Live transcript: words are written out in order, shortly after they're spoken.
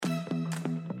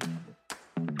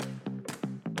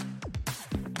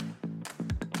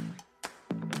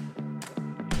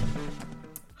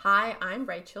Hi, I'm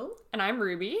Rachel. And I'm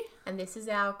Ruby. And this is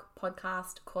our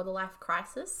podcast, Quarter Life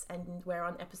Crisis, and we're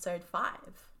on episode 5.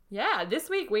 Yeah, this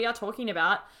week we are talking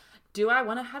about, do I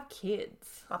want to have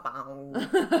kids?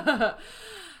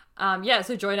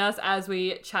 So join us as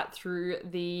we chat through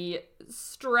the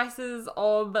stresses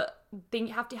of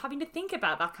having to think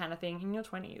about that kind of thing in your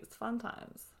 20s. Fun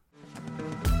times.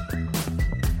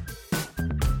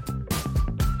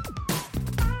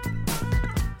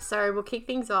 So we'll kick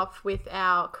things off with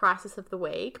our crisis of the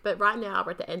week. But right now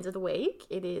we're at the end of the week.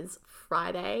 It is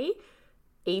Friday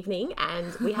evening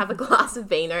and we have a glass of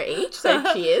vino each. So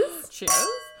cheers. Cheers.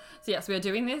 So yes, we are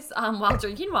doing this while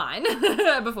drinking wine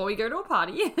before we go to a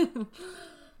party.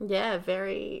 Yeah,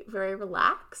 very, very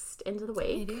relaxed end of the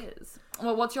week. It is.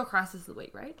 Well, what's your crisis of the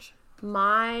week, Rach?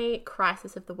 My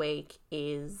crisis of the week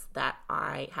is that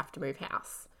I have to move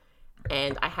house.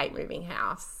 And I hate moving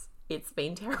house. It's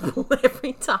been terrible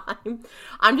every time.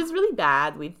 I'm just really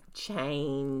bad with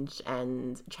change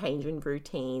and change in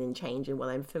routine and change in what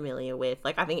I'm familiar with.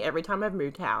 Like, I think every time I've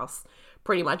moved house,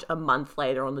 pretty much a month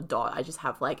later on the dot, I just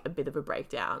have like a bit of a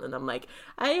breakdown. And I'm like,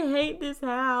 I hate this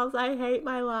house. I hate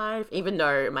my life. Even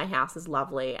though my house is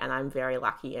lovely and I'm very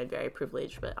lucky and very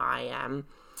privileged, but I am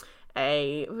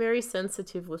a very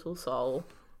sensitive little soul.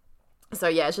 So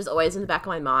yeah, it's just always in the back of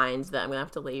my mind that I'm going to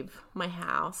have to leave my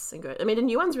house and go. I mean, the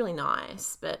new one's really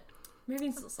nice, but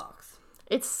moving still sucks.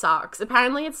 It sucks.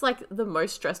 Apparently it's like the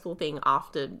most stressful thing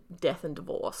after death and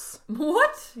divorce.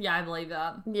 What? Yeah, I believe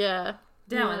that. Yeah.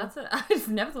 Damn, yeah. that's it. I've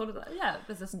never thought of that. Yeah,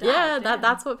 there's a stat. Yeah,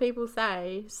 that's what people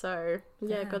say. So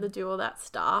yeah, got to do all that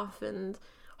stuff and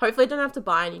hopefully don't have to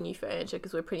buy any new furniture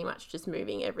because we're pretty much just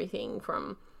moving everything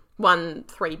from one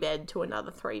 3-bed to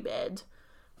another 3-bed.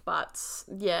 But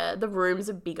yeah, the rooms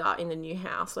are bigger in the new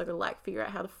house, so I gotta figure out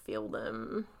how to fill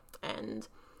them. And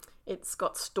it's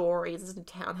got stories. It's a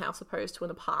townhouse opposed to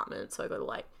an apartment, so I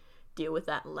gotta deal with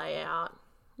that layout.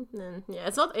 And then yeah,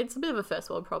 it's a bit of a first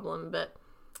world problem, but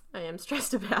I am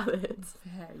stressed about it.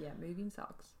 Yeah, moving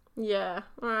sucks. Yeah.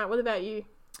 All right. What about you?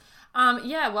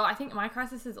 Yeah, well, I think my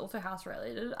crisis is also house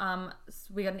related.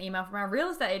 We got an email from our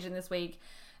real estate agent this week,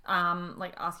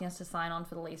 asking us to sign on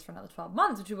for the lease for another 12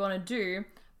 months, which we want to do.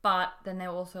 But then they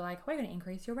were also like, we're going to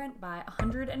increase your rent by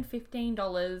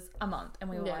 $115 a month. And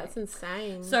we were that's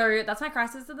insane. So that's my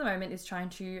crisis at the moment, is trying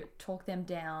to talk them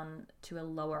down to a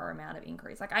lower amount of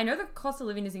increase. I know the cost of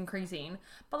living is increasing,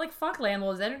 but fuck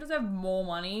landlords. They don't deserve more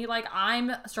money.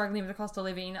 I'm struggling with the cost of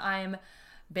living. I'm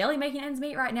barely making ends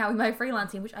meet right now with my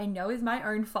freelancing, which I know is my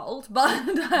own fault, but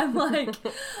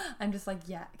I'm just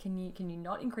yeah, can you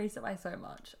not increase it by so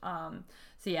much?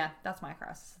 So yeah, that's my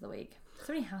crisis of the week.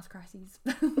 So many house crises.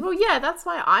 Well, yeah, that's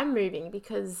why I'm moving,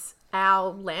 because our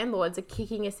landlords are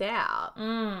kicking us out.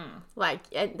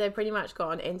 They're pretty much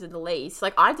gone, ended the lease.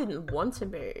 I didn't want to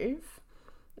move.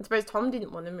 I suppose Tom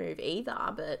didn't want to move either,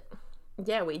 but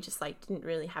yeah, we just didn't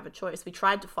really have a choice. We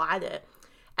tried to fight it.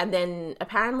 And then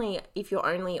apparently if you're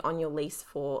only on your lease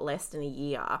for less than a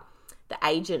year, the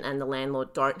agent and the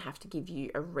landlord don't have to give you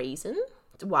a reason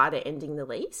why they're ending the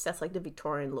lease. That's the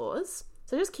Victorian laws.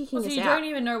 So just kicking us out. So you don't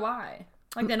even know why?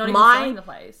 They're not even selling the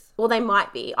place? Well, they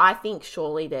might be. I think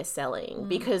surely they're selling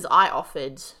because I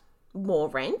offered more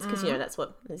rent because, that's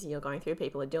what, as you're going through,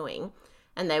 people are doing.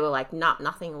 And they were like, nah,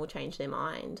 nothing will change their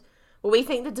mind. Well, we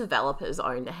think the developers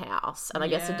own the house and I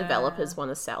guess the developers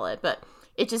want to sell it. But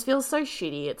it just feels so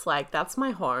shitty. It's that's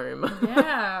my home.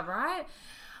 Yeah, right?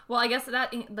 Well, I guess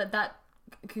that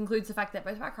concludes the fact that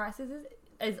both of our crises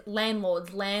is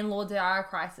landlords. Landlords are a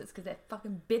crisis because they're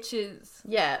fucking bitches.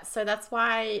 Yeah, so that's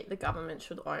why the government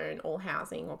should own all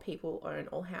housing, or people own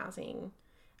all housing,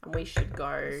 and we should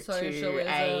go to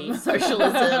a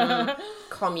socialism,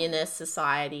 communist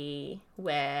society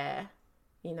where,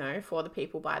 for the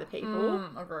people, by the people.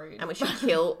 Agreed. And we should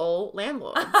kill all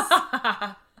landlords.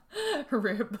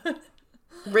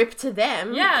 Rip to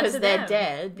them because they're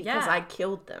dead because I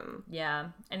killed them. Yeah.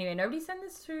 Anyway, nobody send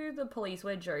this to the police.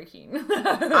 We're joking.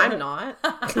 I'm not.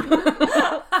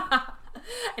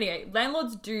 Anyway,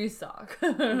 landlords do suck.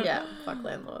 Yeah, fuck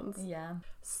landlords. Yeah.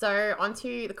 So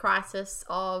onto the crisis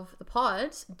of the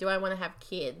pod. Do I want to have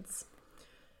kids?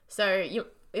 So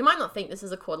you might not think this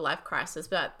is a quarter life crisis,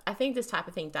 but I think this type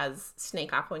of thing does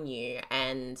sneak up on you.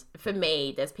 And for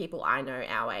me, there's people I know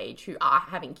our age who are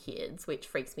having kids, which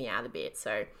freaks me out a bit.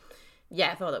 So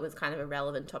yeah, I thought it was kind of a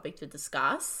relevant topic to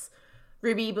discuss.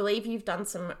 Ruby, I believe you've done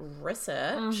some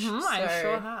research. So I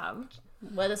sure have.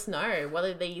 Let us know.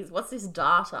 What's this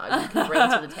data you can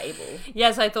bring to the table?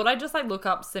 Yeah, so I thought I'd just look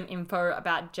up some info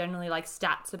about generally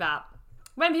stats about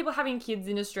when people having kids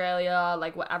in Australia,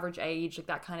 like what average age, like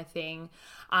that kind of thing.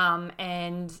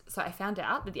 And so I found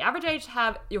out that the average age to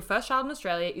have your first child in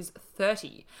Australia is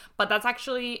 30, but that's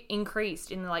actually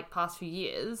increased in the like past few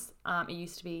years. It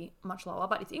used to be much lower,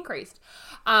 but it's increased.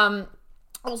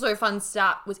 Also, a fun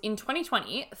stat was in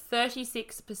 2020,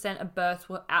 36% of births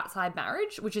were outside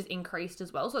marriage, which has increased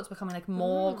as well. So it's becoming like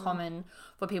more common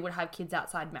for people to have kids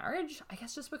outside marriage. I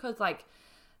guess just because like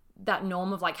that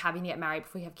norm of like having to get married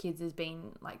before you have kids has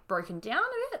been like broken down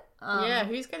a bit. Yeah,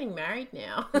 who's getting married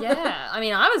now? Yeah, I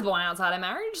mean, I was born outside of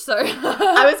marriage, so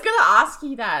I was going to ask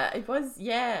you that. It was,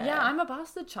 yeah. Yeah, I'm a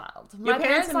bastard child. Your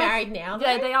parents are married now, though?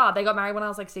 Yeah, they are. They got married when I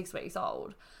was like 6 weeks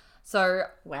old. So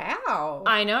wow.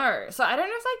 I know. So I don't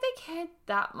know if like they cared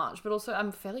that much, but also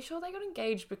I'm fairly sure they got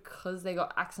engaged because they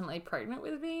got accidentally pregnant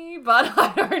with me, but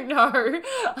I don't know.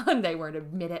 And they won't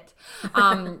admit it.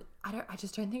 I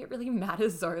just don't think it really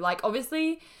matters though. Like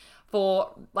obviously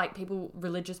for like people,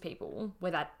 religious people,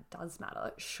 where that does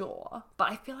matter, sure.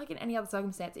 But I feel like in any other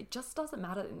circumstance, it just doesn't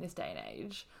matter in this day and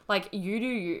age. Like you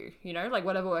do you know, like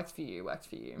whatever works for you, works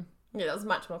for you. Yeah, that was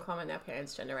much more common in our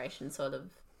parents' generation, sort of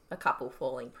a couple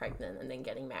falling pregnant and then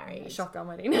getting married. Shotgun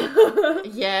wedding.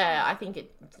 Yeah, I think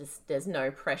there's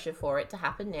no pressure for it to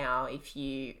happen now.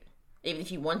 Even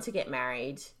if you want to get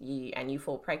married, you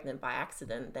fall pregnant by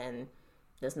accident, then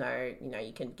there's no,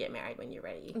 you can get married when you're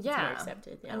ready. It's more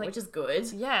accepted, like, which is good.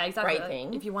 Yeah, exactly. Great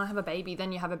thing. If you want to have a baby,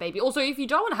 then you have a baby. Also, if you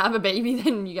don't want to have a baby,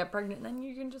 then you get pregnant, then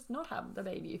you can just not have the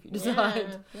baby if you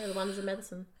decide. Yeah, the wonders of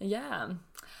medicine. Yeah.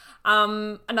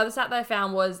 Another stat that I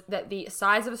found was that the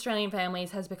size of Australian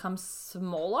families has become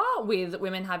smaller, with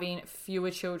women having fewer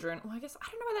children. Well, I guess, I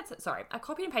don't know why that's... Sorry, I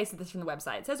copied and pasted this from the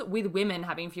website. It says with women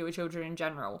having fewer children in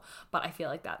general, but I feel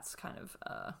like that's kind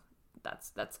of...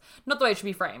 That's not the way it should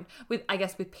be framed. With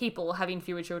people having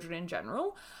fewer children in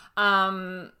general.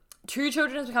 2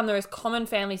 children has become the most common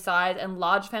family size, and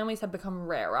large families have become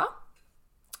rarer.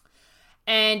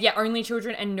 And yeah, only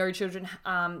children and no children,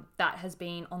 that has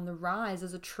been on the rise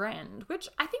as a trend, which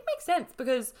I think makes sense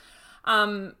because,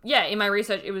 in my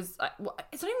research, it was,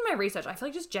 it's not even my research. I feel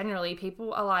like just generally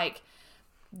people are like,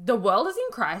 the world is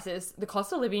in crisis. The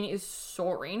cost of living is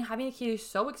soaring. Having a kid is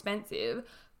so expensive.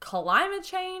 Climate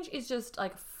change is just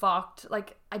like fucked.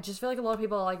 Like, I just feel like a lot of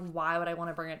people are like, why would I want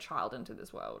to bring a child into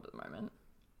this world at the moment?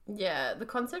 Yeah, the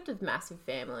concept of massive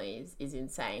families is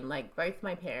insane. Like, both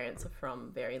my parents are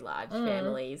from very large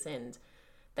families, and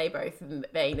they both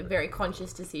made a very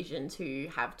conscious decision to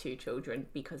have 2 children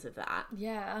because of that.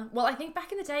 Yeah. Well, I think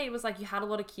back in the day, it was like you had a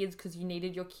lot of kids because you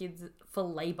needed your kids for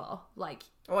labour. Like,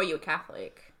 or you're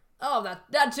Catholic. Oh,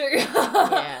 that too.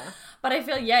 Yeah. But I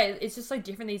feel, it's just so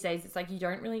different these days. It's like you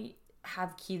don't really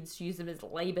have kids to use them as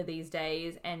labour these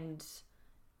days, and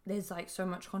there's like so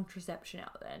much contraception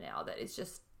out there now that it's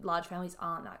just, large families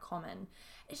aren't that common.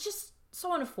 It's just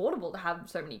so unaffordable to have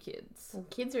so many kids. Well,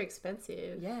 kids are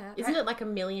expensive. Yeah. Isn't it like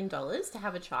 $1 million to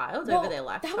have a child over their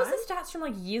lifetime? That was the stats from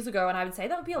like years ago, and I would say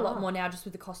that would be a lot more now just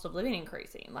with the cost of living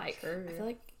increasing. Like, true. I feel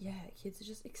like, kids are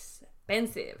just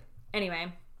expensive.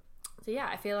 Anyway, so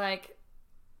I feel like...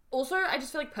 Also, I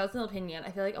just feel like, personal opinion,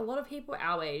 I feel like a lot of people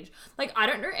our age, like, I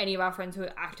don't know any of our friends who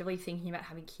are actively thinking about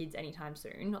having kids anytime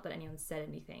soon. Not that anyone's said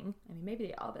anything. I mean, maybe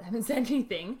they are, but they haven't said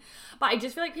anything. But I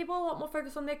just feel like people are a lot more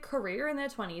focused on their career in their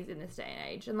 20s in this day and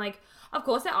age. And, like, of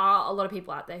course, there are a lot of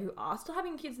people out there who are still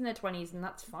having kids in their 20s, and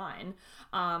that's fine.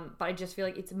 But I just feel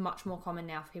like it's much more common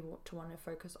now for people to want to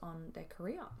focus on their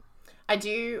career. I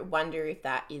do wonder if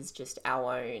that is just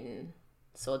our own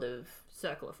sort of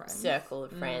circle of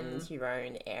friends, your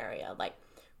own area. Like,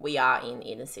 we are in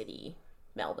inner city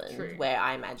Melbourne. True. Where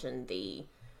I imagine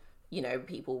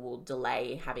people will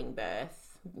delay having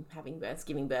births,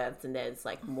 giving births, and there's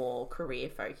like more career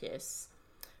focus.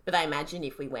 But I imagine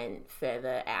if we went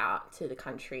further out to the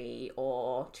country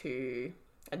or to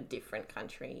a different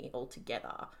country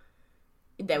altogether,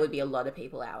 there would be a lot of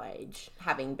people our age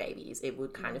having babies. It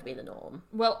would kind of be the norm.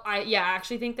 Well, I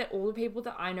actually think that all the people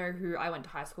that I know who I went to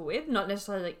high school with, not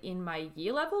necessarily like in my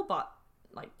year level, but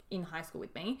like in high school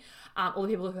with me, all the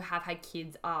people who have had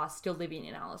kids are still living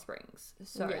in Alice Springs.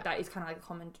 So that is kind of like a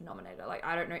common denominator. Like,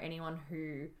 I don't know anyone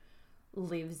who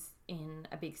lives in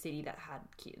a big city that had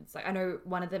kids. Like, I know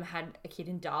one of them had a kid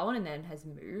in Darwin and then has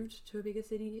moved to a bigger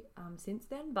city since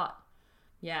then. But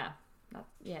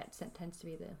it tends to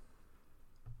be there.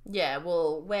 Yeah,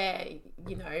 well,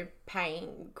 we're,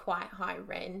 paying quite high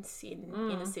rents in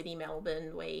inner city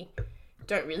Melbourne. We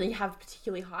don't really have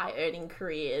particularly high earning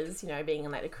careers, being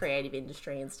in like the creative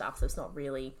industry and stuff. So it's not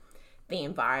really the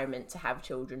environment to have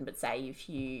children. But say if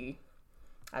you,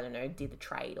 I don't know, did a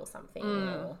trade or something,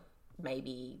 or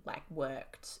maybe like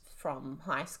worked from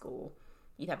high school,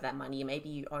 you'd have that money, maybe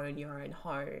you own your own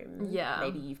home. Yeah.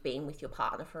 Maybe you've been with your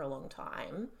partner for a long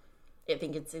time. I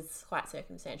think it's quite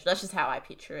circumstantial. That's just how I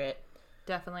picture it.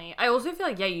 Definitely. I also feel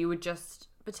like, yeah, you would just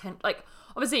like,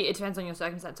 obviously it depends on your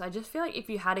circumstance. I just feel like if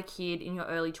you had a kid in your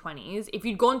early 20s, if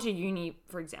you'd gone to uni,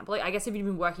 for example, like, I guess if you'd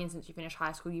been working since you finished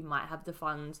high school, you might have the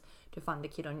funds to fund a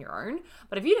kid on your own.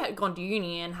 But if you'd gone to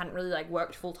uni and hadn't really, like,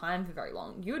 worked full time for very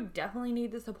long, you would definitely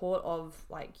need the support of,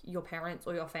 like, your parents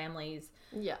or your families.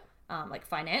 Yeah. Like,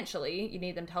 financially, you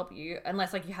need them to help you,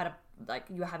 unless, like, you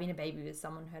were having a baby with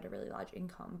someone who had a really large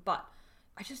income. But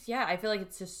I feel like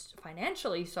it's just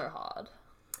financially so hard.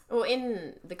 Well,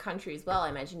 in the country as well, I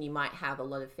imagine you might have a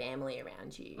lot of family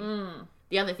around you.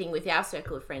 The other thing with our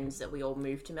circle of friends is that we all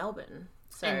moved to Melbourne.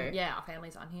 So And, yeah, our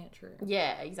families aren't here, true.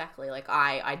 yeah, exactly. Like,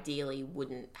 I ideally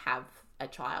wouldn't have a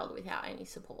child without any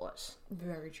support.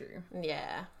 Very true.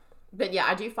 Yeah. But yeah,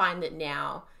 I do find that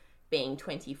now, being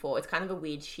 24, it's kind of a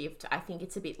weird shift. I think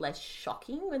it's a bit less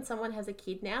shocking when someone has a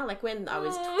kid now. Like, when I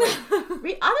was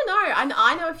 20, I don't know.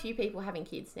 I know a few people having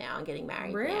kids now and getting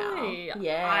married Really? now.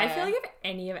 Yeah. I feel like if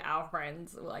any of our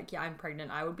friends were like, yeah, I'm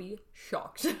pregnant, I would be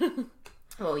shocked.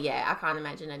 Well, yeah, I can't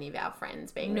imagine any of our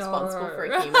friends being No. responsible for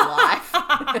a human life.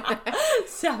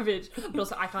 Savage. But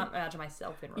also, I can't imagine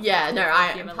myself being responsible Yeah, no, for I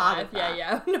am human part life. of that.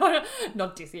 Yeah. No,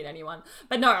 not dissing anyone.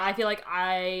 But no, I feel like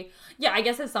I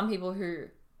guess there's some people who,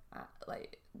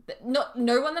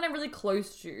 no one that I'm really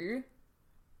close to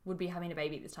would be having a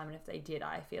baby this time. And if they did,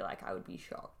 I feel like I would be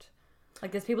shocked.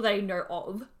 Like, there's people that I know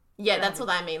of. Yeah, that's what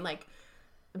I mean. Like,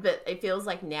 but it feels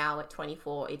like now at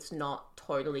 24, it's not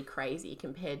totally crazy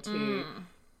compared to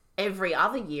every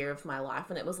other year of my life.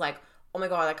 And it was like, oh my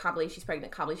God, I can't believe she's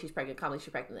pregnant, can't believe she's pregnant, can't believe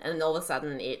she's pregnant. And then all of a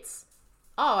sudden it's,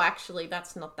 oh, actually,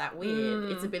 that's not that weird.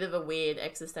 It's a bit of a weird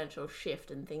existential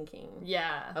shift in thinking.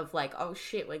 Yeah. Of like, oh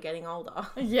shit, we're getting older.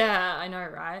 Yeah, I know,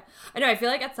 right? I know, I feel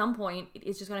like at some point it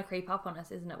is just going to creep up on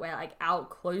us, isn't it? Where, like, our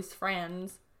close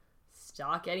friends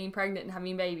start getting pregnant and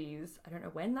having babies. I don't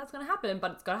know when that's going to happen,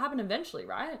 but it's got to happen eventually,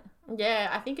 right? Yeah,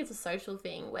 I think it's a social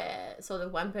thing where sort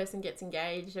of one person gets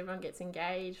engaged, everyone gets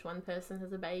engaged, one person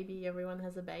has a baby, everyone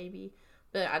has a baby.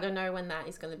 But I don't know when that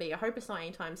is going to be. I hope it's not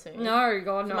anytime soon. No,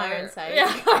 God, no. For my own sake.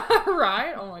 Yeah,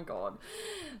 right? Oh my God.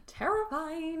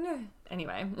 Terrifying.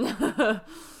 Anyway. Yeah,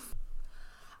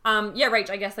 Rach,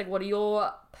 I guess, like, what are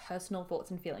your personal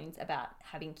thoughts and feelings about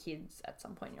having kids at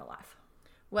some point in your life?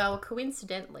 Well,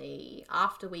 coincidentally,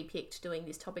 after we picked doing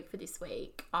this topic for this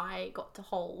week, I got to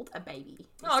hold a baby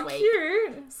this week.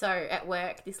 Cute. So at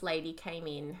work, this lady came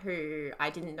in who I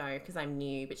didn't know because I'm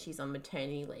new, but she's on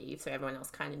maternity leave, so everyone else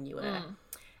kind of knew her.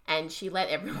 And she let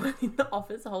everyone in the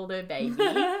office hold her baby.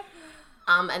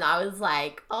 And I was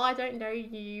like, oh, I don't know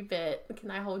you, but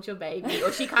can I hold your baby?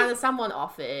 Or someone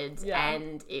offered,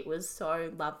 and it was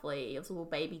so lovely. It was a little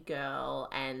baby girl,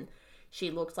 and she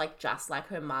looked just like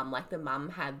her mum. Like, the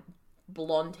mum had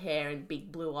blonde hair and big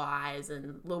blue eyes,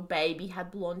 and little baby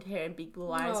had blonde hair and big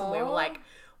blue eyes. Aww. And we were like,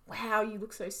 wow, you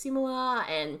look so similar.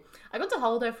 And I got to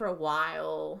hold her for a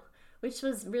while, which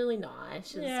was really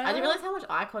nice. I didn't realize how much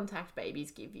eye contact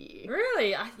babies give you.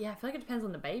 Really? I feel like it depends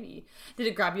on the baby. Did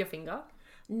it grab your finger?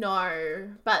 No,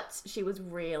 but she was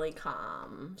really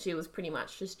calm. She was pretty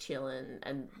much just chilling,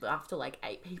 and after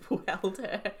 8 people held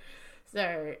her.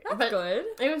 So, That's good.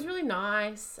 It was really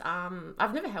nice.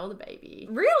 I've never held a baby.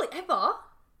 Really? Ever?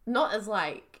 Not as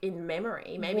in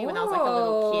memory. Maybe when I was a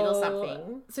little kid or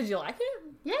something. So did you like it?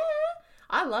 Yeah.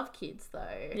 I love kids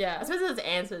though. Yeah. I suppose the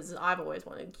answer is I've always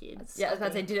wanted kids. Yeah, I was about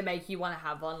to say, did it make you want to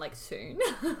have one soon?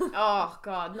 Oh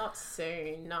God, not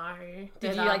soon, no.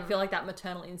 Did you feel like that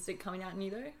maternal instinct coming out in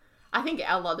you though? I think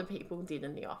a lot of people did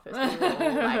in the office.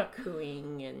 We were all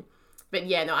cooing and... But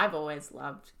yeah, no, I've always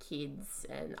loved kids,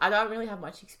 and I don't really have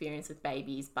much experience with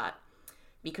babies, but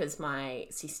because my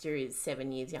sister is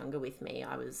 7 years younger with me,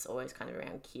 I was always kind of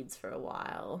around kids for a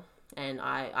while. And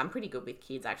I'm pretty good with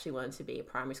kids. I actually wanted to be a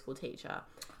primary school tereacher.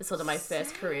 It's sort of my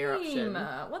first career option.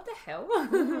 What the hell?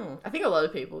 I think a lot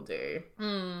of people do.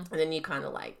 And then you kind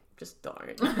of just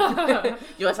don't. You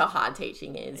realize how hard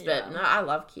teaching is. But no, I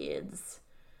love kids.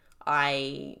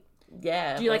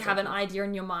 Do you have an idea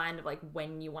in your mind of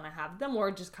when you want to have them, or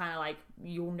just kind of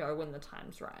you'll know when the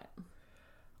time's right?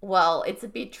 Well, it's a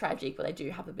bit tragic, but I do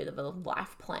have a bit of a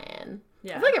life plan.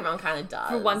 Yeah. I feel like everyone kind of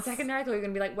does. For 1 second there, I thought you were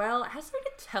going to be like, well, I have something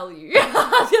to tell you.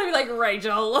 I was going to be like,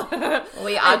 Rachel.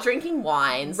 We are drinking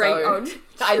wine, so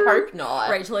I hope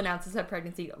not. Rachel announces her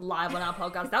pregnancy live on our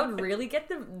podcast. That would really get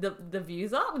the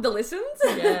views up, the listens.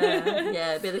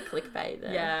 Yeah, a bit of clickbait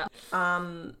there. Yeah.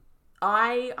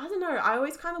 I don't know. I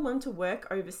always kind of wanted to work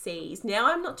overseas.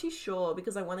 Now I'm not too sure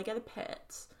because I want to get a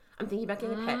pet. I'm thinking about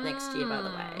getting a pet next year, by the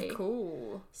way.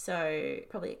 Cool. So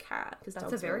probably a cat. Because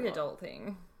That's a very adult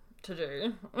thing to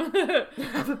do.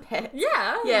 Have a pet.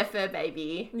 Yeah. Yeah, fur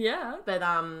baby. Yeah. But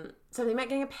so I think about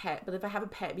getting a pet. But if I have a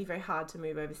pet, it'd be very hard to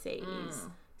move overseas.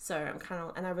 So I'm kind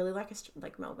of, and I really like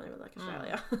Melbourne. I really like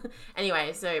Australia.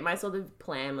 Anyway, so my sort of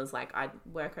plan was like I'd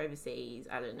work overseas.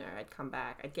 I don't know. I'd come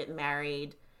back. I'd get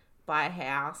married, buy a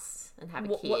house, and have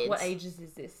a kid. What ages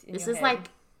is this? This is like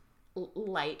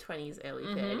late 20s, early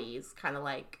 30s, kind of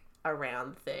like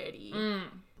around 30. Yeah.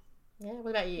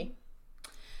 What about you?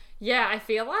 Yeah, I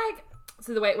feel like,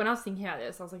 so the way, when I was thinking about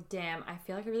this, I was like, damn, I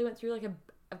feel like I really went through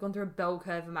I've gone through a bell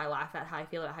curve in my life about how I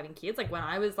feel about having kids. Like when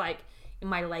I was like in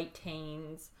my late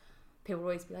teens, people would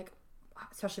always be like,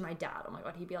 especially my dad, oh my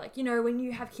God, he'd be like, you know, when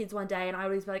you have kids one day, and I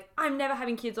would always be like, I'm never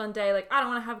having kids one day. Like, I don't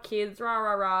want to have kids, rah,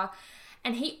 rah, rah.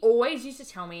 And he always used to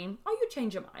tell me, oh, you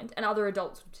change your mind. And other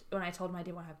adults, when I told them I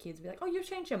didn't want to have kids, would be like, oh, you've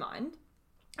changed your mind.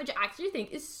 Which I actually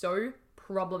think is so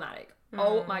problematic.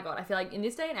 Oh my God. I feel like in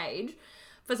this day and age,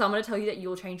 for someone to tell you that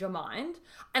you'll change your mind,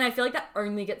 and I feel like that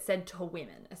only gets said to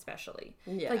women, especially.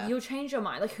 Yeah. Like, you'll change your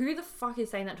mind. Like, who the fuck is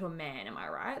saying that to a man, am I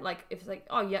right? Like, if it's like,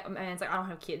 oh yeah, a man's like, I don't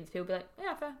have kids, people be like,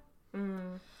 yeah, fair.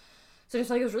 So just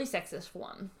like, it was really sexist for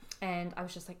one. And I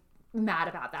was just like, mad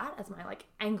about that as my like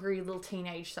angry little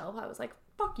teenage self. I was like,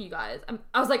 fuck you guys.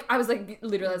 I was like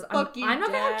literally, I'm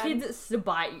not gonna have kids to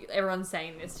spite you. Everyone's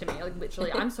saying this to me, like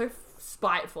literally. I'm so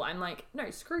spiteful. I'm like, no,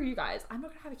 screw you guys. I'm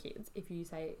not gonna have kids if you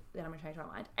say that I'm gonna change my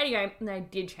mind. Anyway, and then I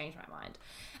did change my mind.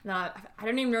 And then I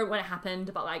don't even know when it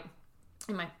happened, but like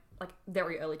in my like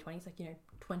very early 20s, like, you know,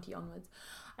 20 onwards,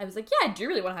 I was like, yeah, I do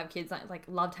really want to have kids. I like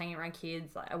loved hanging around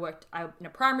kids. Like I in a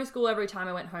primary school every time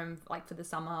I went home, like for the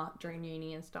summer during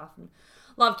uni and stuff, and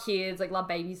love kids, like love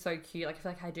babies, so cute. Like I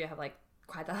feel like I do have like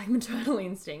quite that like maternal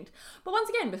instinct. But once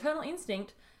again, maternal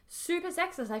instinct, super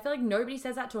sexist. I feel like nobody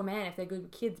says that to a man if they're good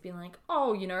with kids, being like,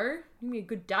 oh, you know, you can be a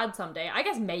good dad someday. I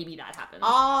guess maybe that happens.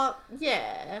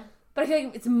 Yeah. But I feel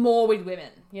like it's more with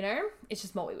women, you know? It's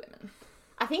just more with women.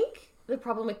 I think the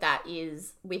problem with that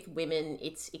is with women,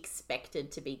 it's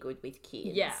expected to be good with kids.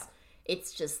 Yeah.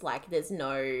 It's just like there's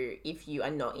no, if you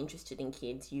are not interested in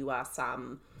kids, you are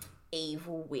some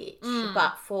evil witch.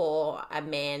 But for a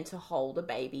man to hold a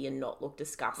baby and not look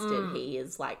disgusted, he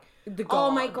is like,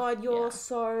 oh my God, you're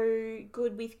so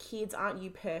good with kids. Aren't you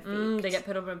perfect? They get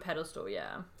put up on a pedestal,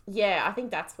 yeah. Yeah, I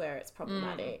think that's where it's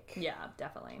problematic. Yeah,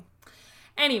 definitely.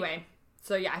 Anyway,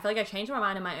 so yeah, I feel like I changed my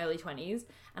mind in my early 20s,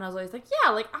 and I was always like,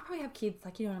 yeah, like I'll probably have kids,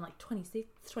 like, you know, in like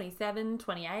 26, 27,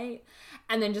 28.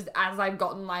 And then just as I've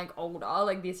gotten like older,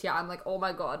 like this year, I'm like, oh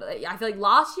my God. I feel like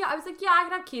last year I was like, yeah, I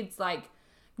could have kids, like,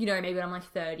 you know, maybe when I'm like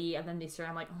 30, and then this year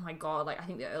I'm like, oh my God, like I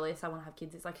think the earliest I want to have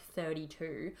kids is like 32.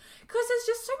 Because there's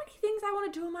just so many things I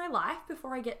want to do in my life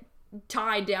before I get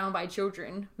tied down by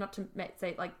children. Not to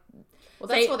say like... Well,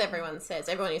 that's what everyone says.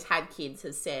 Everyone who's had kids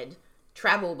has said,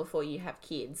 travel before you have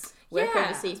kids. Work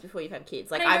overseas before you've had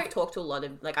kids. Like, I've talked to a lot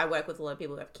of... Like, I work with a lot of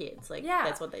people who have kids. Like,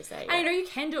 that's what they say. And I know you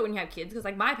can do it when you have kids, because,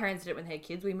 like, my parents did it when they had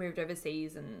kids. We moved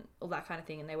overseas and all that kind of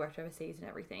thing, and they worked overseas and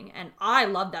everything. And I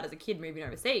loved that as a kid, moving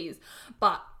overseas.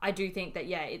 But I do think that,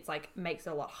 yeah, it's, like, makes it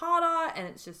a lot harder, and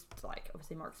it's just, like,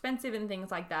 obviously more expensive and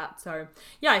things like that. So,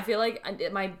 yeah, I feel like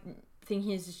my...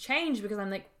 thinking has just changed, because I'm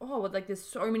like, oh, like there's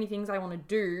so many things I want to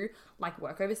do, like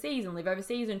work overseas and live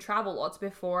overseas and travel lots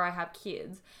before I have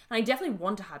kids. And I definitely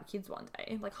want to have kids one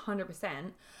day, like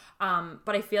 100%.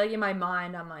 But I feel like in my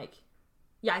mind, I'm like,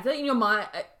 yeah, I feel like in your mind,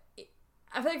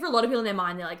 I feel like for a lot of people in their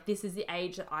mind, they're like, this is the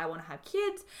age that I want to have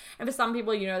kids. And for some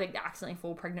people, you know, they accidentally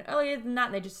fall pregnant earlier than that,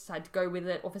 and they just decide to go with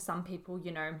it. Or for some people,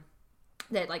 you know,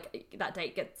 that like that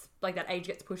date gets like that age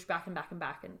gets pushed back and back and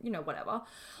back, and you know, whatever.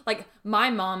 Like my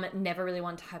mom never really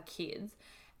wanted to have kids,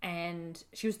 and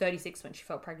she was 36 when she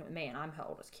fell pregnant with me, and I'm her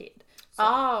oldest kid.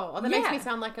 So, that makes me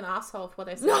sound like an asshole for what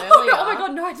they said earlier. Oh my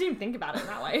God, no, I didn't think about it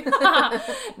that way.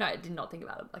 No, I did not think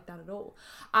about it like that at all.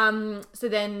 So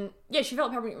then, yeah, she fell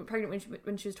pregnant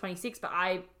when she was 26, but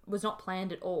I was not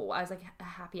planned at all. I was like a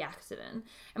happy accident.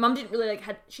 And mum didn't really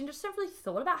she just never really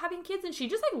thought about having kids, and she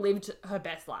just like lived her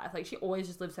best life. Like she always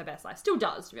just lives her best life. Still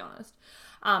does, to be honest.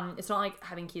 It's not like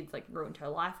having kids like ruined her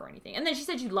life or anything. And then she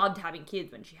said she loved having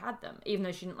kids when she had them, even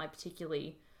though she didn't like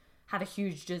particularly have a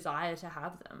huge desire to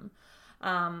have them.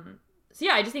 So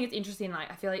yeah, I just think it's interesting.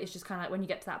 Like, I feel like it's just kind of like when you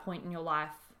get to that point in your life.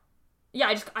 Yeah,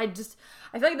 I feel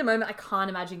like at the moment I can't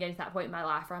imagine getting to that point in my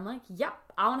life where I'm like, yep,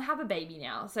 I want to have a baby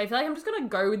now. So I feel like I'm just going to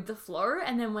go with the flow.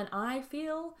 And then when I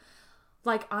feel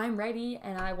like I'm ready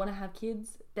and I want to have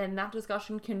kids, then that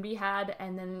discussion can be had,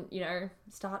 and then, you know,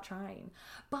 start trying.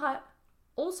 But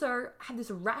also have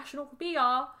this rational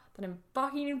fear that I'm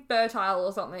fucking infertile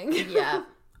or something. Yeah.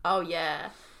 Oh,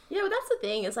 yeah. Yeah, well, that's the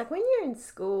thing. It's like when you're in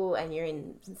school and you're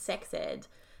in sex ed,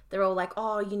 they're all like,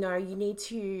 oh, you know, you need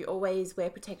to always wear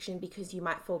protection because you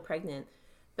might fall pregnant.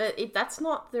 But that's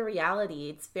not the reality.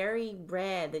 It's very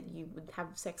rare that you would have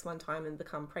sex one time and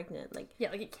become pregnant. Like, Yeah,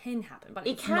 like it can happen, but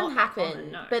it it's can not happen, that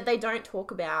common, no. but they don't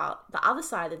talk about the other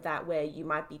side of that where you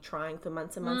might be trying for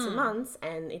months and months and months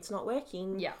and it's not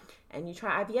working. Yeah. And you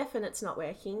try IVF and it's not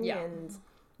working. Yeah. And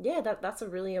yeah, that's a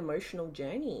really emotional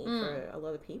journey for a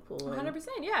lot of people. 100%,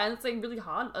 yeah, and it's like really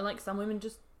hard, and like some women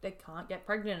just they can't get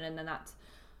pregnant, and then that's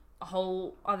a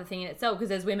whole other thing in itself, because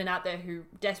there's women out there who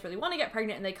desperately want to get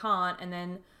pregnant and they can't, and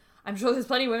then I'm sure there's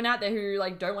plenty of women out there who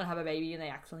like don't want to have a baby and they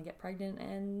accidentally get pregnant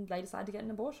and they decide to get an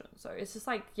abortion. So it's just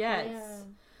like it's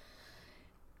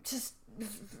just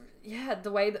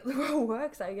the way that the world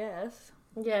works, I guess.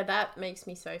 Yeah, that makes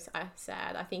me so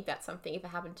sad. I think that's something, if it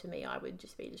happened to me, I would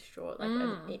just be distraught.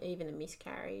 Like, even a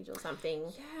miscarriage or something.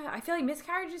 Yeah, I feel like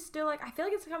miscarriage is still, like, I feel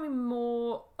like it's becoming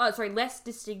less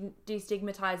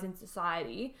destigmatized in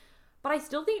society. But I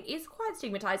still think it is quite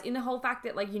stigmatized in the whole fact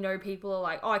that, like, you know, people are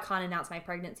like, oh, I can't announce my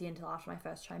pregnancy until after my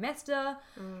first trimester.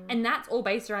 And that's all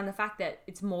based around the fact that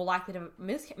it's more likely to have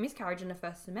miscarriage in the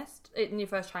in your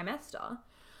first trimester.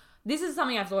 This is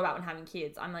something I've thought about when having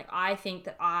kids. I'm like, I think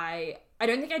that I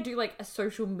don't think I'd do like a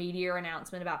social media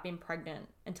announcement about being pregnant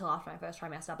until after my first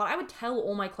trimester, but I would tell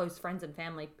all my close friends and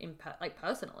family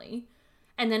personally.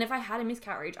 And then if I had a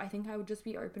miscarriage, I think I would just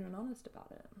be open and honest about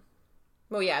it.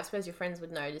 Well, yeah, I suppose your friends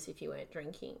would notice if you weren't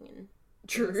drinking and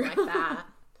True. things like that.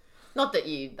 Not that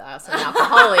you are some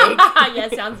alcoholic. Yeah,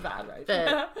 sounds bad, right?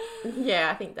 But yeah,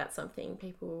 I think that's something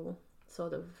people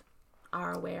sort of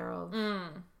are aware of.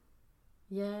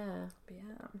 Yeah.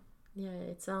 Yeah,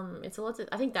 it's a lot of,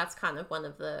 I think that's kind of one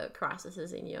of the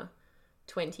crises in your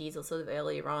 20s or sort of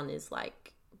earlier on, is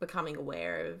like becoming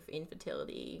aware of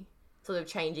infertility, sort of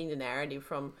changing the narrative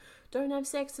from don't have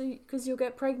sex because you'll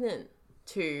get pregnant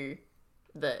to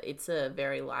it's a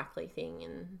very likely thing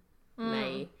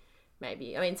and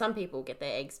maybe, I mean, some people get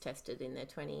their eggs tested in their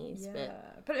 20s,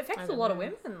 but it affects a lot of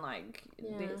women, like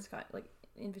these kind of, like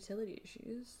infertility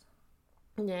issues.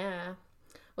 Yeah.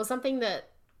 Well, something that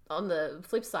on the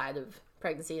flip side of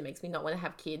pregnancy that makes me not want to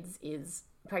have kids is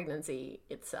pregnancy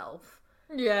itself.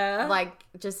 Yeah. Like,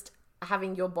 just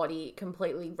having your body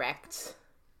completely wrecked.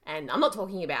 And I'm not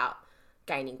talking about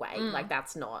gaining weight. Like,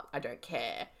 that's not, I don't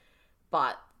care.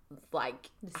 But, like,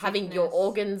 having your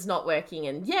organs not working,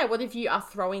 and what if you are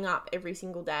throwing up every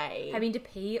single day? Having to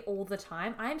pee all the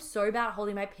time. I'm so bad at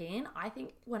holding my pee in. I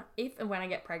think when I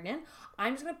get pregnant,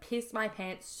 I'm just going to piss my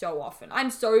pants so often.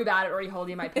 I'm so bad at already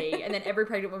holding my pee. And then every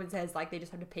pregnant woman says, like, they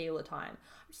just have to pee all the time.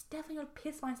 I'm just definitely going to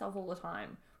piss myself all the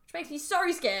time, which makes me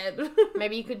so scared.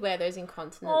 Maybe you could wear those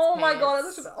incontinence Oh pants. my God,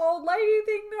 that's such an old lady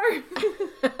thing,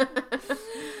 no.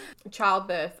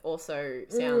 Childbirth also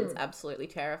sounds absolutely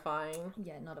terrifying.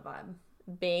 Yeah, not a vibe.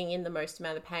 Being in the most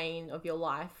amount of pain of your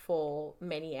life for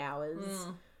many hours.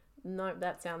 No,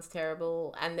 that sounds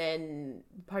terrible. And then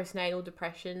postnatal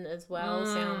depression as well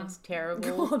sounds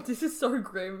terrible. God, this is so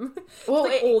grim. Well,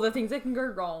 it's like all the things that can go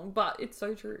wrong, but it's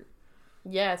so true.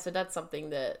 Yeah, so that's something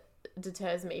that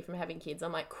deters me from having kids.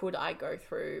 I'm like, could I go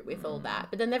through with all that?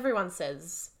 But then everyone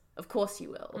says, of course you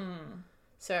will.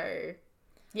 So,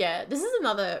 yeah, this is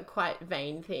another quite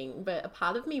vain thing, but a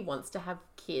part of me wants to have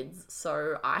kids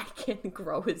so I can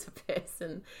grow as a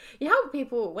person. You know how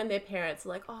people, when their parents are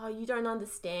like, oh, you don't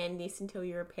understand this until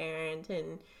you're a parent,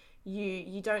 and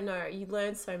you don't know, you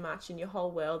learn so much and your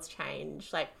whole world's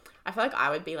changed. Like, I feel like I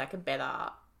would be like a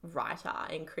better writer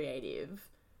and creative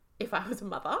if I was a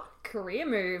mother. Career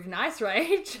move. Nice,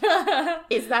 Rach.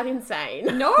 Is that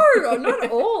insane? No, not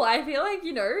at all. I feel like,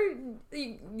 you know,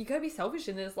 you gotta be selfish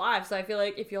in this life. So I feel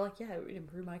like if you're like, yeah, it would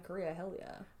improve my career, hell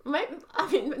yeah. Maybe,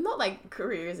 I mean, not like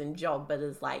career as in job, but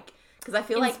as like, because I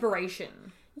feel like...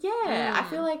 Inspiration. Yeah, I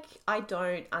feel like I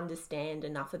don't understand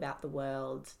enough about the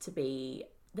world to be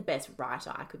the best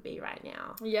writer I could be right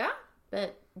now. Yeah?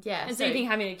 But, yeah. And so you think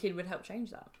having a kid would help change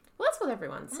that? Well, that's what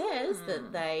everyone says,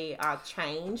 that they are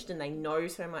changed and they know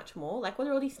so much more. Like, what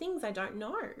are all these things I don't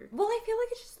know? Well, I feel like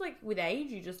it's just like with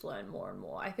age, you just learn more and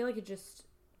more. I feel like it just...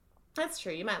 That's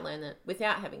true. You might learn it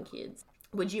without having kids.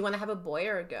 Would you want to have a boy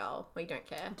or a girl? Or you don't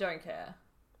care? Don't care.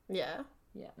 Yeah.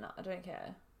 Yeah, no, I don't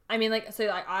care. I mean, like, so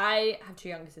like I have 2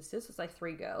 younger sisters, so it's like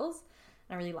 3 girls.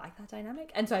 And I really like that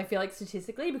dynamic. And so I feel like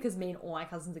statistically, because me and all my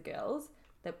cousins are girls,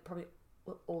 they're probably...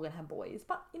 we're all gonna have boys,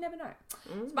 but you never know.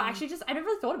 But actually, just I never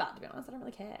really thought about it, to be honest. I don't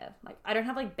really care. Like, I don't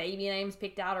have like baby names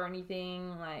picked out or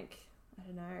anything. Like, I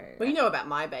don't know. Well, you know about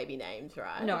my baby names,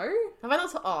 right? No. Have I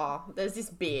not? There's this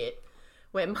bit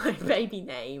where my baby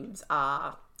names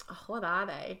are. What are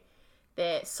they?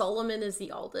 They're Solomon is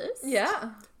the oldest.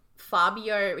 Yeah.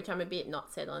 Fabio, which I'm a bit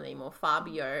not set on anymore.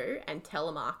 Fabio and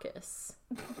Telemachus.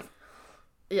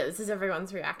 Yeah, this is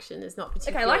everyone's reaction. It's not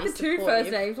particularly Okay, I like the two supportive.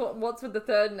 first names. What's with the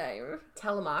third name?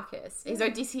 Telemachus. He's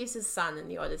Odysseus' son in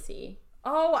the Odyssey.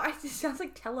 Oh, it sounds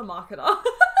like telemarketer.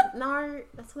 No,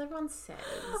 that's what everyone says.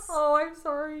 Oh, I'm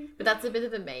sorry. But that's a bit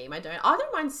of a meme. I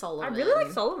don't mind Solomon. I really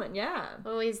like Solomon, yeah.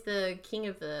 Oh, he's the king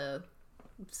of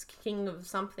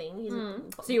something. He's a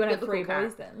So you want to have biblical 3 boys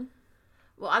character. then?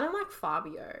 Well, I don't like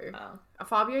Fabio. Oh.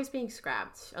 Fabio's being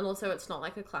scrapped, and also it's not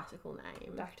like a classical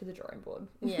name. Back to the drawing board.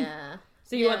 Yeah.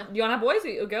 So you want to have boys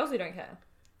or girls? Or you don't care?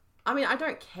 I mean, I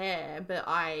don't care, but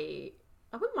I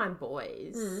wouldn't mind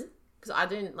boys. Because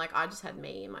I just had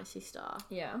me and my sister.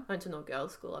 Yeah. I went to an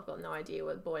all-girls school. I've got no idea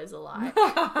what boys are like.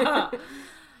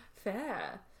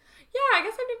 Fair. Yeah, I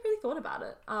guess I've never really thought about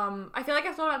it. I feel like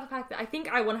I thought about the fact that I think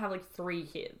I want to have like 3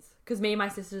 kids. Because me and my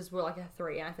sisters were like a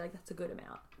 3, and I feel like that's a good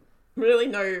amount. Really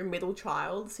no middle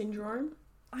child syndrome?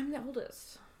 I'm the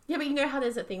oldest. Yeah, but you know how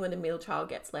there's that thing when the middle child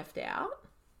gets left out?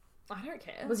 I don't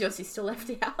care. Was your sister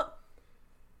left out?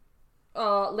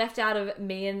 Left out of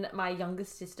me and my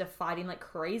youngest sister fighting like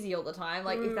crazy all the time.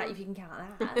 Like, if you can count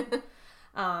that.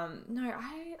 No,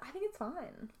 I think it's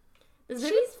fine.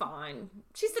 She's fine.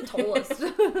 She's the tallest.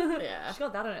 Yeah. She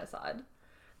got that on her side.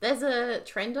 There's a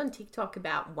trend on TikTok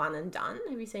about one and done.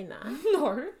 Have you seen that?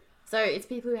 No. So it's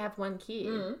people who have one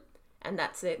kid, and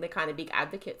that's it. They're kind of big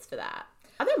advocates for that.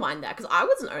 I don't mind that because I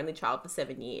was an only child for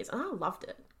 7 years, and I loved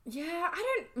it. Yeah, I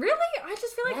don't really. I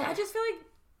just feel like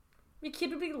your kid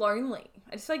would be lonely.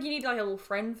 I just feel like you need like a little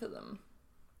friend for them.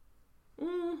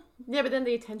 Yeah, but then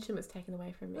the attention was taken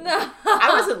away from me.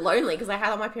 I wasn't lonely because I had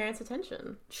all my parents'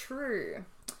 attention. True.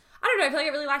 I don't know. I feel like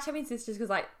I really liked having sisters because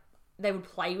like they would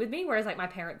play with me, whereas like my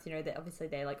parents, you know,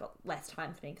 they like got less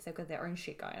time for me because they've got their own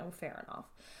shit going on. Well, fair enough.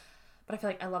 But I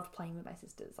feel like I loved playing with my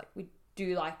sisters. Like we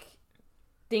do like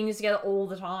things together all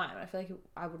the time. I feel like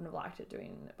I wouldn't have liked it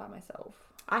doing it by myself.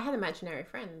 I had imaginary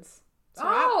friends. So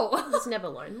Oh! I was never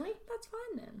lonely. That's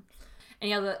fine then.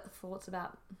 Any other thoughts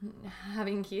about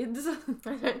having kids?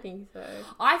 I don't think so.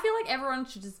 I feel like everyone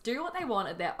should just do what they want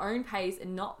at their own pace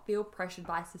and not feel pressured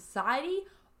by society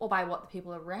or by what the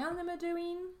people around them are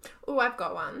doing. Oh, I've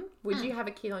got one. Would you have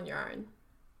a kid on your own?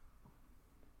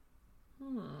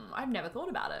 I've never thought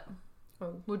about it.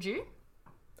 Oh. Would you?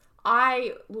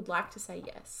 I would like to say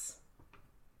yes.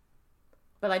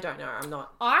 But I don't know. I'm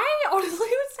not. I honestly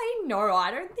would say no. I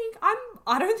don't think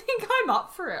I'm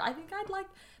up for it. I think I'd like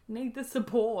need the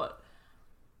support.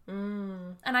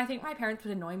 And I think my parents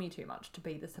would annoy me too much to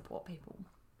be the support people.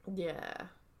 Yeah.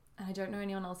 And I don't know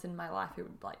anyone else in my life who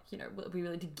would like, you know, would be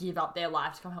willing to give up their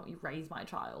life to come help me raise my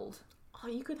child. Oh,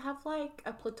 you could have like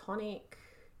a platonic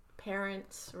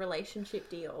parent relationship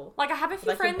deal. Like I have a few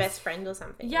like friends, your best friend or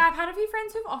something. Yeah, I've had a few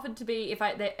friends who've offered to be if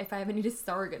I ever need a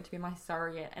surrogate to be my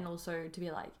surrogate, and also to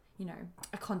be like, you know,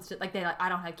 a constant. Like they're like, I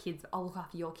don't have kids, but I'll look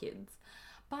after your kids.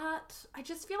 But I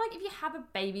just feel like if you have a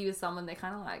baby with someone, they're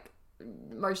kind of like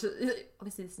obviously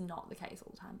this is not the case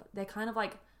all the time, but they're kind of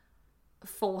like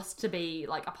forced to be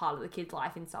like a part of the kid's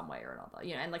life in some way or another,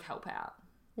 you know, and like help out.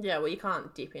 Yeah, well, you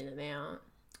can't dip in and out.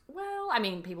 Well, I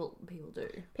mean, people do.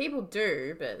 People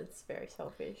do, but it's very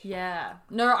selfish. Yeah.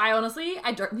 No, I don't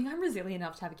think I'm resilient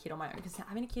enough to have a kid on my own because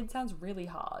having a kid sounds really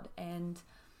hard. And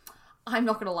I'm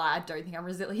not going to lie, I don't think I'm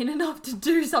resilient enough to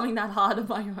do something that hard on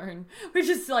my own, which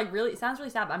is like really, it sounds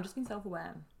really sad, but I'm just being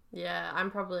self-aware. Yeah,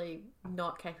 I'm probably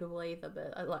not capable either,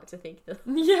 but I'd like to think that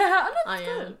Yeah, I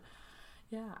am. good.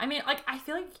 Yeah. I mean, like, I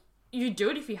feel like you'd do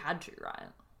it if you had to, right?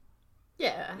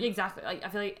 Yeah. Yeah, exactly. Like, I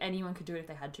feel like anyone could do it if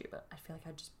they had to, but I feel like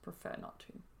I'd just prefer not to.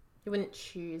 You wouldn't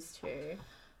choose to.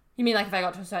 You mean like if I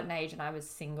got to a certain age and I was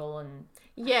single and...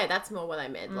 Yeah, that's more what I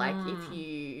meant. Like if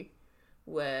you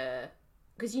were...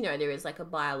 Because, you know, there is like a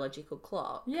biological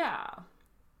clock. Yeah.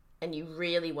 And you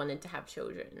really wanted to have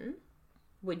children,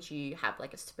 would you have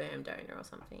like a sperm donor or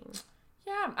something?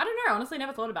 Yeah, I don't know. Honestly,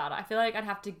 never thought about it. I feel like I'd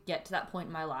have to get to that point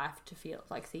in my life to feel,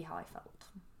 like, see how I felt.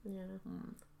 Yeah.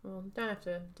 Well, don't have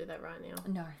to do that right now.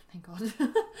 No, thank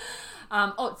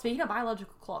God. Speaking of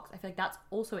biological clocks, I feel like that's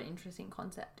also an interesting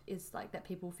concept, is like that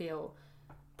people feel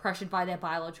pressured by their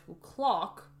biological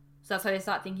clock. So that's why they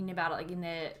start thinking about it like in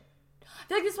their... I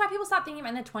feel like this is why people start thinking about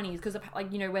in their 20s, because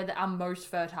like, you know, we're our most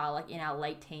fertile, like in our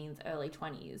late teens, early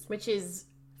 20s. Which is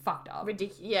fucked up.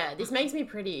 ridiculous. Yeah, this makes me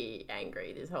pretty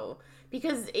angry, this whole...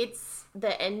 Because it's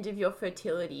the end of your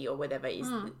fertility or whatever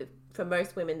is, for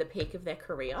most women, the peak of their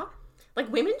career. Like,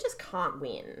 women just can't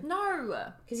win.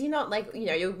 No. Because you're not, like,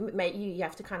 you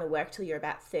have to kind of work till you're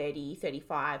about 30,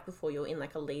 35 before you're in,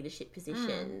 like, a leadership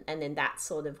position. And then that's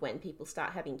sort of when people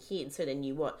start having kids. So then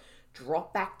you,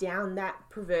 drop back down that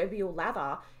proverbial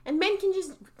ladder. And men can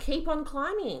just keep on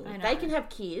climbing. I know. They can have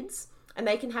kids and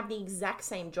they can have the exact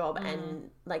same job and,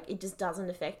 like, it just doesn't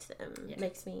affect them. Yeah. It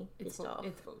makes me pissed off.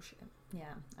 It's bullshit.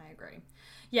 Yeah, I agree.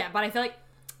 Yeah, but I feel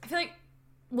like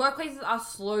workplaces are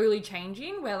slowly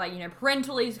changing where, like,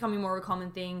 parental leave is becoming more of a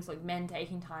common thing, so, like, men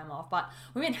taking time off, but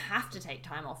women have to take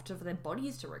time off for their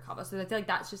bodies to recover. So I feel like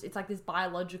it's like this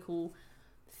biological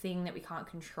thing that we can't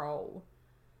control.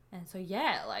 And so,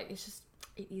 yeah, like,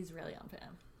 it is really unfair.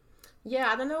 Yeah,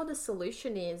 I don't know what the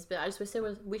solution is, but I just wish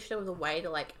there was a way to,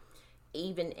 like,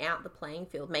 even out the playing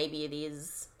field. Maybe it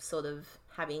is sort of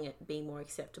having it be more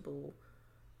acceptable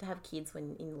to have kids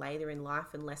when later in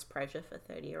life and less pressure for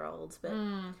 30-year-olds. But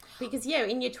because,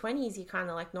 in your 20s, you're kind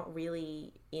of, like, not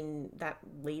really in that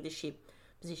leadership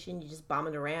position. You're just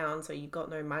bumming around, so you've got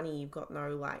no money, you've got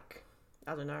no, like,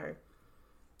 I don't know.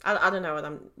 I don't know what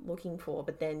I'm looking for,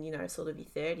 but then, sort of your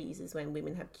 30s is when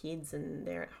women have kids and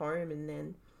they're at home, and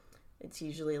then it's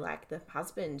usually, like, the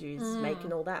husband who's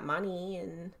making all that money,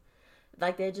 and,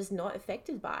 like, they're just not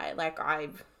affected by it. Like,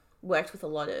 I've worked with a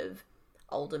lot of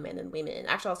older men and women.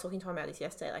 Actually, I was talking to him about this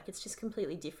yesterday. Like, it's just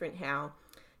completely different how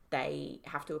they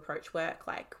have to approach work.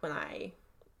 Like,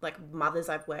 mothers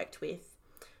I've worked with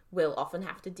will often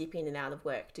have to dip in and out of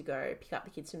work to go pick up the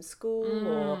kids from school,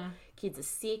 or kids are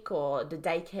sick, or the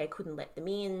daycare couldn't let them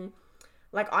in.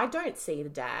 Like, I don't see the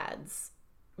dads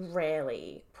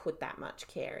rarely put that much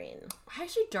care in. I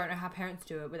actually don't know how parents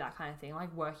do it with that kind of thing,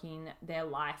 like working their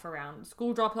life around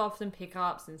school drop-offs and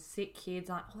pickups and sick kids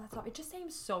and all that stuff. It just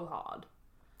seems so hard.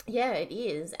 Yeah, it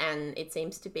is, and it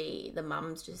seems to be the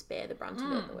mums just bear the brunt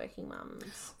of it, the working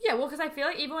mums. Yeah, well, because I feel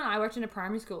like even when I worked in a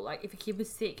primary school, like, if a kid was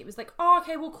sick, it was like, oh,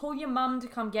 okay, we'll call your mum to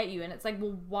come get you. And it's like,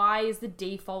 well, why is the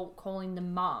default calling the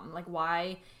mum? Like,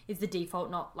 why is the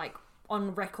default not, like,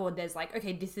 on record there's like,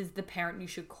 okay, this is the parent you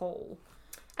should call?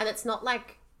 And it's not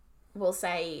like, we'll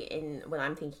say, when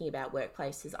I'm thinking about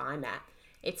workplaces I'm at,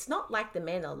 it's not like the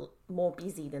men are more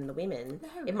busy than the women.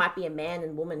 No. It might be a man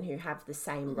and woman who have the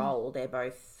same role. They're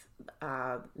both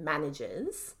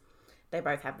managers. They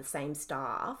both have the same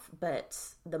staff, but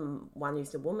the one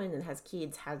who's the woman and has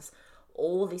kids has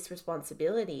all this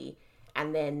responsibility,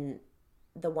 and then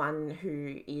the one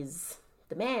who is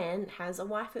the man has a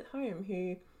wife at home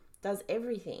who does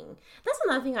everything. That's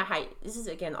another thing I hate. This is,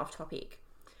 again, off topic.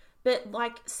 But,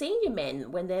 like, senior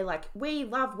men, when they're like, we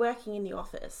love working in the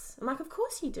office. I'm like, of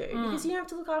course you do, because you don't have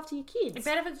to look after your kids. It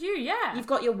benefits you, yeah. You've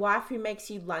got your wife who makes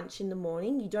you lunch in the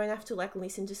morning. You don't have to, like,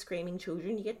 listen to screaming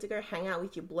children. You get to go hang out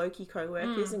with your blokey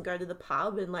co-workers and go to the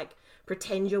pub and, like,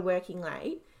 pretend you're working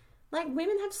late. Like,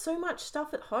 women have so much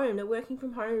stuff at home that working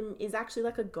from home is actually,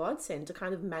 like, a godsend to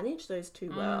kind of manage those two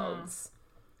worlds.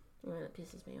 Oh, that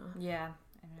pisses me off. Yeah,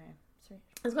 I know.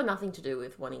 It's got nothing to do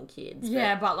with wanting kids.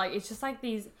 Yeah, but like, it's just like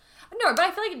these... No, but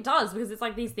I feel like it does, because it's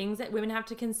like these things that women have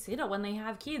to consider when they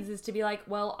have kids, is to be like,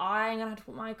 well, I'm going to have to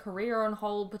put my career on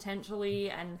hold potentially,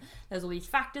 and there's all these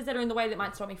factors that are in the way that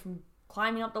might stop me from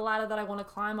climbing up the ladder that I want to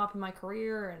climb up in my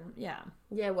career, and yeah.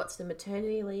 Yeah, what's the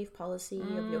maternity leave policy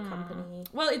of your company?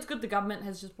 Well, it's good the government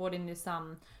has just brought in this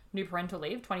new parental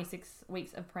leave, 26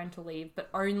 weeks of parental leave, but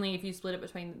only if you split it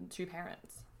between two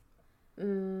parents,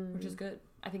 which is good.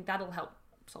 I think that'll help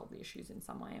solve the issues in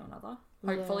some way or another,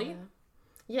 hopefully.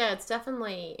 Yeah, it's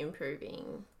definitely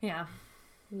improving. Yeah.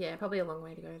 Yeah, probably a long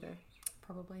way to go though.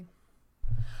 Probably.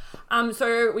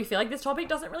 So we feel like this topic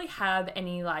doesn't really have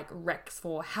any like recs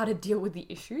for how to deal with the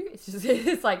issue. It's just,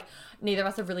 it's like neither of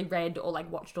us have really read or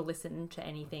like watched or listened to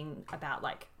anything about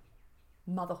like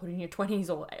motherhood in your 20s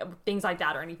or things like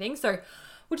that or anything. So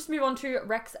we'll just move on to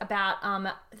recs about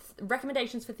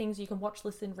recommendations for things you can watch,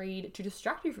 listen, read to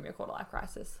distract you from your quarter life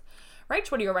crisis.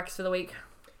 Rach, what are your recs for the week?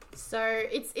 So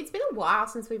it's been a while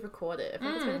since we've recorded. I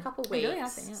think it's been a couple of weeks. Really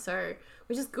has been, yeah. So,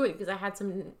 which is good because I had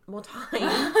some more time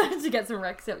to get some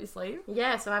recs up your sleeve.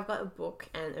 Yeah, so I've got a book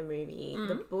and a movie.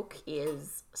 The book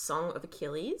is Song of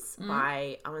Achilles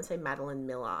by, I want to say, Madeline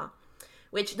Miller,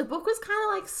 which the book was kind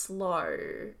of like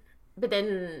slow, but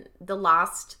then the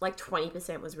last like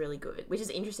 20% was really good, which is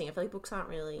interesting. I feel like books aren't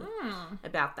really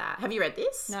about that. Have you read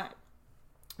this? No.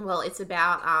 Well, it's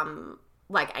about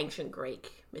like ancient Greek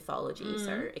mythology,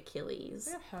 so Achilles.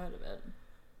 I've heard of it.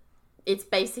 It's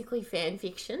basically fan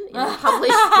fiction in a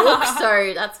published book,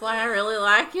 so that's why I really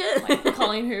like it. Like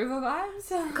Colleen Hoover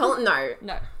vibes?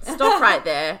 No. Stop right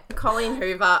there. Colleen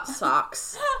Hoover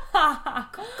sucks.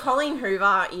 Colleen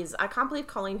Hoover is... I can't believe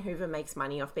Colleen Hoover makes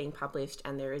money off being published,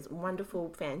 and there is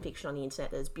wonderful fan fiction on the internet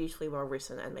that is beautifully well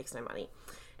written and makes no money.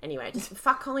 Anyway, just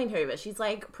fuck Colleen Hoover. She's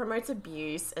like, promotes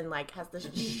abuse and like has the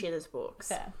shittest books.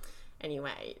 Fair.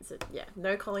 Anyway, so yeah,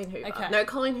 no Colleen Hoover. Okay. No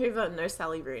Colleen Hoover, no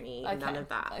Sally Rooney, none of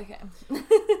that. Okay.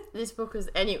 This book is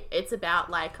it's about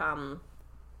like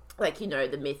you know,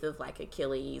 the myth of like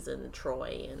Achilles and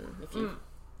Troy, and if you're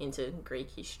into Greek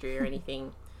history or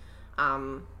anything.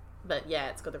 But yeah,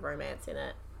 it's got a romance in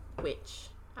it, which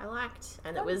I liked,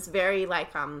 and it was very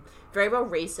like very well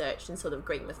researched in sort of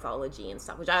Greek mythology and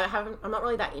stuff, which I'm not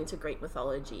really that into Greek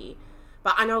mythology,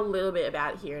 but I know a little bit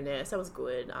about it here and there, so it was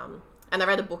good. And I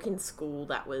read a book in school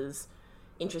that was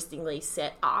interestingly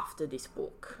set after this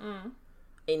book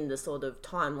in the sort of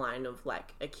timeline of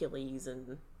like Achilles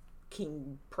and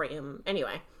King Priam.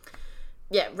 Anyway,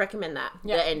 yeah, recommend that.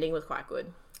 Yeah. The ending was quite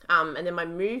good. And then my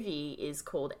movie is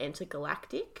called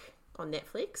Intergalactic on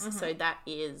Netflix. So that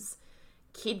is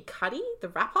Kid Cudi, the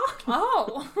rapper.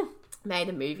 Oh. Made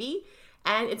a movie.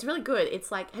 And it's really good. It's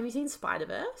like, have you seen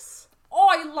Spider-Verse? Oh,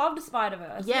 I loved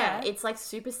Spider-Verse. Yeah, it's like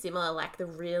super similar, like the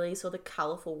really sort of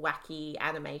colourful, wacky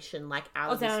animation, like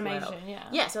out of this animation, world. yeah.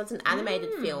 Yeah, so it's an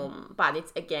animated film, but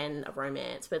it's again a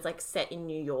romance, but it's like set in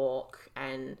New York,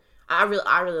 and I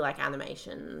really like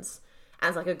animations, and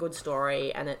it's like a good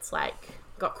story, and it's like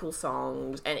got cool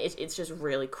songs, and it's just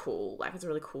really cool. Like it's a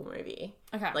really cool movie.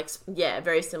 Okay. Like yeah,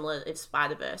 very similar if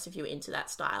Spider-Verse, if you were into that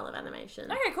style of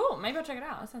animation. Okay, cool. Maybe I'll check it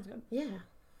out. That sounds good. Yeah.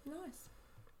 Nice.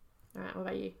 All right, what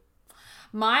about you?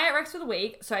 My Rex for the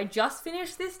week. So I just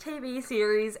finished this TV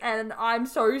series and I'm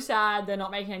so sad they're not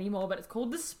making any more, but it's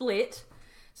called The Split.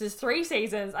 So there's 3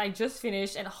 seasons. I just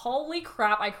finished and holy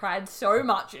crap, I cried so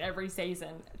much in every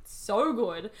season. It's so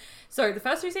good. So the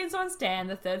first 2 seasons are on Stan.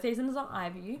 The 3rd season is on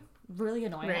iView. Really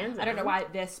annoying. Random. I don't know why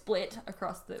they're split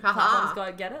across the platforms.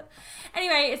 Gotta get it.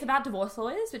 Anyway, it's about divorce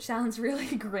lawyers, which sounds really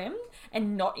grim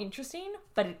and not interesting,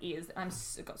 but it is.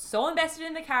 Got so invested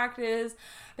in the characters.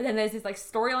 But then there's this like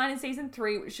storyline in season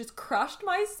 3 which just crushed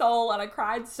my soul, and I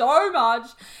cried so much.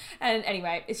 And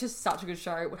anyway, it's just such a good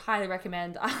show. Would highly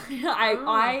recommend.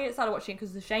 I started watching it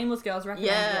because the Shameless Girls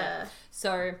recommended it.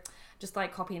 So just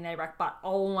like copying their rec, but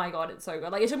oh my god, it's so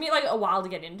good. Like it took me like a while to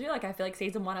get into. Like I feel like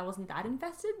season 1 I wasn't that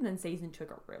invested, and then season 2 I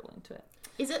got real into it.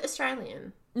 Is it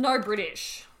Australian? No,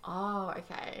 British. Oh,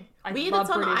 okay. I Weird, love it's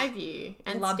on British. iView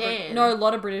and Stan. No, a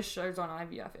lot of British shows on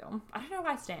iView, I feel. I don't know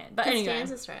why Stan, but anyway.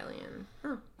 Stan's Australian.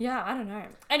 Huh. Yeah, I don't know.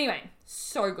 Anyway,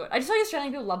 so good. I just feel like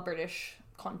Australian people love British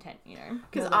content, you know.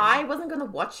 Because I wasn't going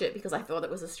to watch it because I thought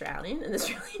it was Australian, and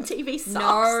Australian TV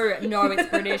sucks. No, it's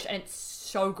British and it's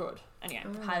so good. Anyway,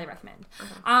 highly recommend. Okay.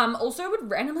 Also would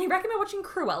randomly recommend watching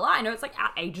Cruella. I know it's like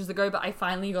out ages ago, but I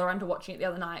finally got around to watching it the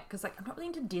other night because like I'm not really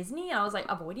into Disney, and I was like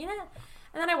avoiding it.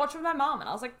 And then I watched it with my mum, and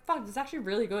I was like, fuck, this is actually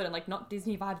really good, and like not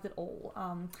Disney vibes at all.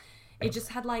 It just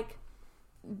had like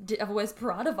Devil Wears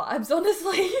Prada vibes,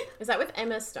 honestly. Is that with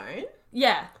Emma Stone?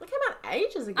 Yeah. That came out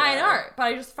ages ago. I know, but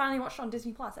I just finally watched it on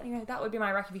Disney Plus. Anyway, that would be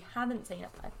my rec if you haven't seen it.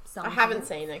 I haven't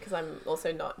seen it because I'm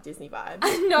also not Disney vibes.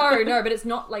 No, but it's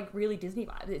not like really Disney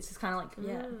vibes. It's just kind of like,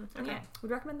 yeah. Okay.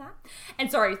 Would recommend that.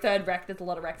 And sorry, 3rd rec, there's a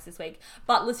lot of recs this week.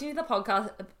 But listening to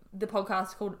the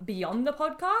podcast called Beyond the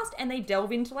Podcast, and they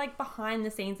delve into like behind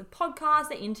the scenes of podcasts.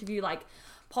 They interview like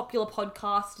popular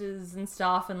podcasters and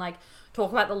stuff, and like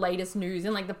talk about the latest news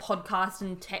in like the podcast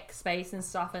and tech space and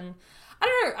stuff. And I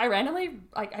don't know, I randomly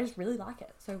like, I just really like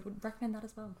it, so would recommend that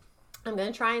as well. I'm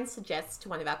going to try and suggest to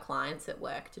one of our clients at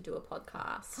work to do a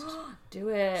podcast. Do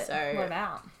it. So, what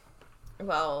about?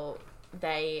 Well,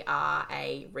 they are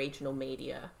a regional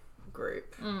media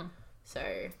group, so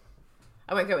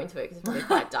I won't go into it because it's probably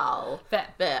quite dull. Fair.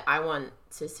 But I want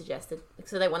to suggest that,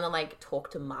 so they want to like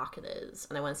talk to marketers,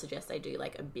 and I want to suggest they do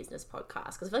like a business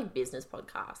podcast, because I feel like business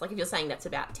podcasts, like if you're saying that's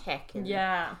about tech and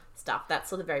stuff, that's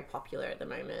sort of very popular at the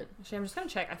moment. Actually, I'm just going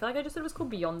to check. I feel like I just said it was called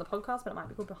Beyond the Podcast, but it might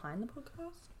be called Behind the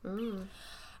Podcast.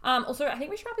 Also, I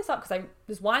think we should wrap this up because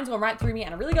this wine's gone right through me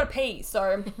and I really got to pee,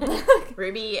 so...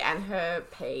 Ruby and her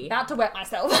pee. About to wet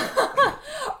myself.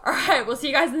 Alright, we'll see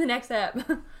you guys in the next ep.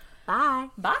 Bye.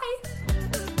 Bye.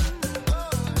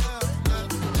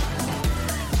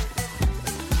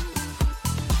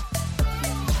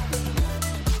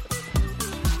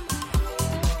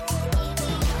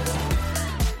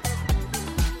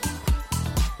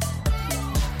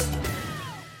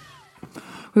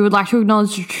 We would like to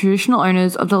acknowledge the traditional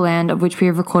owners of the land of which we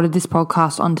have recorded this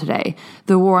podcast on today,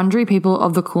 the Wurundjeri people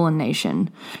of the Kulin Nation.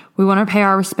 We want to pay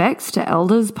our respects to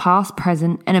elders past,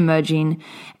 present and emerging,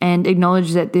 and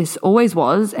acknowledge that this always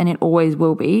was and it always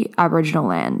will be Aboriginal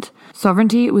land.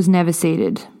 Sovereignty was never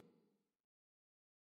ceded.